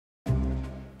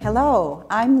Hello,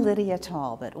 I'm Lydia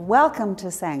Talbot. Welcome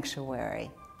to Sanctuary.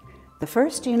 The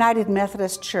First United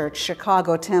Methodist Church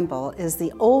Chicago Temple is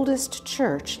the oldest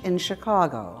church in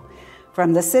Chicago.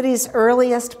 From the city's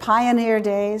earliest pioneer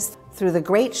days through the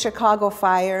Great Chicago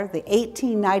Fire, the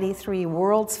 1893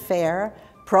 World's Fair,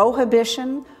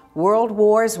 Prohibition, World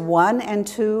Wars I and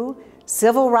II,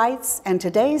 civil rights, and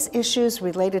today's issues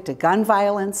related to gun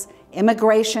violence,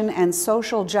 immigration, and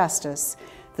social justice,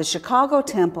 the Chicago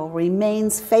Temple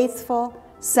remains faithful,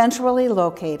 centrally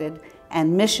located,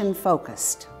 and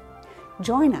mission-focused.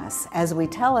 Join us as we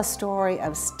tell a story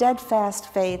of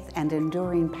steadfast faith and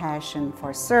enduring passion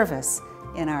for service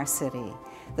in our city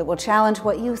that will challenge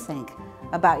what you think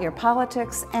about your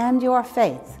politics and your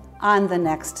faith on the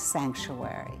next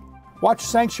Sanctuary. Watch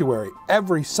Sanctuary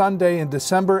every Sunday in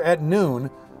December at noon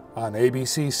on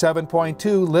ABC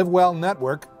 7.2 Live Well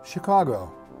Network,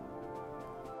 Chicago.